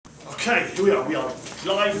Okay, here we are. We are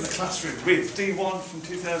live in the classroom with D1 from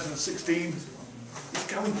 2016. It's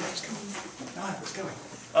going, it's going. No, it's going.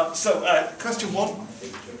 Question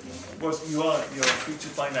 1 was you're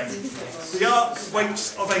featured by name. The arc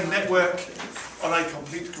weights of a network on a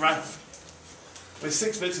complete graph with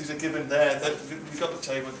 6 vertices are given there. We've got the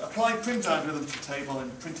table. Apply Prim's algorithm to the table in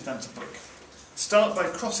the printed answer book. Start by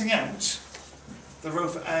crossing out the row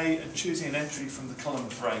for A and choosing an entry from the column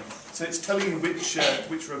for A. So it's telling you which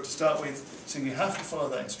row to start with, so you have to follow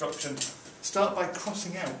that instruction. Start by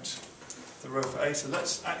crossing out the row for A. So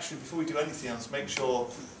let's actually, before we do anything else, make sure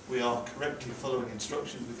we are correctly following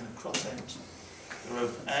instructions. We're going to cross out the row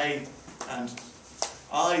for A, and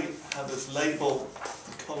I have as label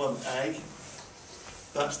the column A.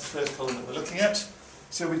 That's the first column that we're looking at.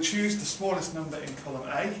 So we choose the smallest number in column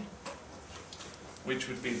A, which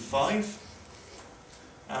would be 5.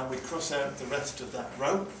 And we cross out the rest of that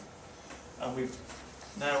row, and we've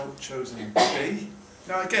now chosen B.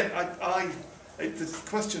 Now again, the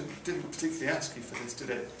question didn't particularly ask you for this, did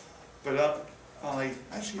it? But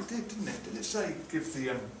actually it did, didn't it? Did it say, give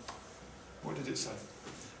the, what did it say?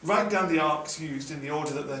 Write down the arcs used in the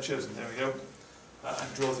order that they're chosen, there we go,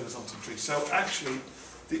 and draw the resultant tree. So actually,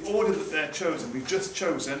 the order that they're chosen, we've just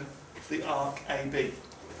chosen the arc AB.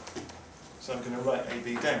 So I'm going to write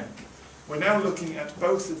AB down. We're now looking at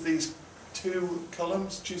both of these 2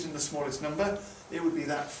 columns, choosing the smallest number. It would be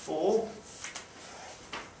that 4.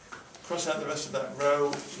 Cross out the rest of that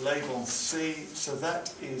row, label C. So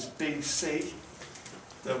that is BC.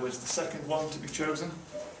 There was the second one to be chosen.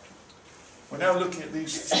 We're now looking at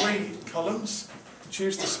these 3 columns.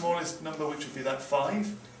 Choose the smallest number, which would be that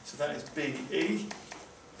 5. So that is BE.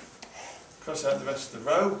 Cross out the rest of the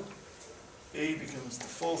row. E becomes the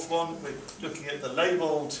 4th one. We're looking at the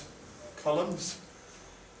labelled columns,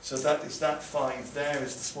 so that is that 5 there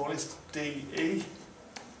is the smallest, DE.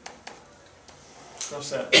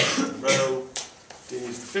 Cross out the row, D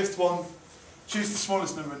is the 5th one. Choose the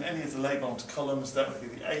smallest number in any of the labelled columns, that would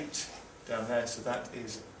be the 8 down there, so that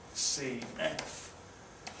is CF.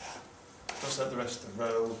 Cross out the rest of the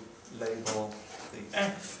row, label the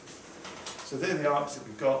F. So they're the arcs that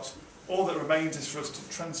we've got. All that remains is for us to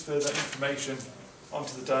transfer that information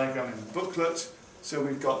onto the diagram in the booklet. So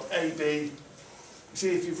we've got AB. You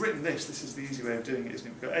see, if you've written this is the easy way of doing it, isn't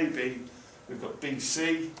it? We've got AB, we've got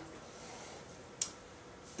BC,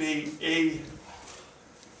 BE,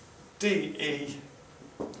 DE,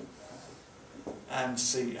 and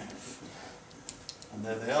CF. And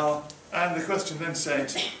there they are. And the question then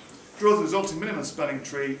said, draw the resulting minimum spanning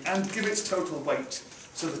tree and give its total weight.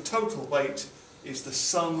 So the total weight is the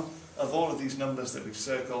sum of all of these numbers that we've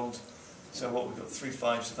circled. So what we've got 3,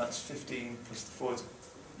 5, so that's 15 plus the 4 is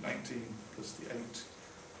 19 plus the 8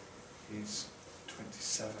 is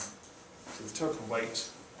 27. So the total weight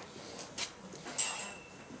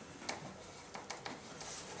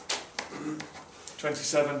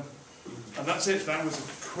 (27), and that's it. That was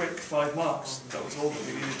a quick 5 marks. That was all that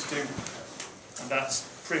we needed to do, and that's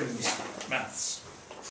Prim's maths.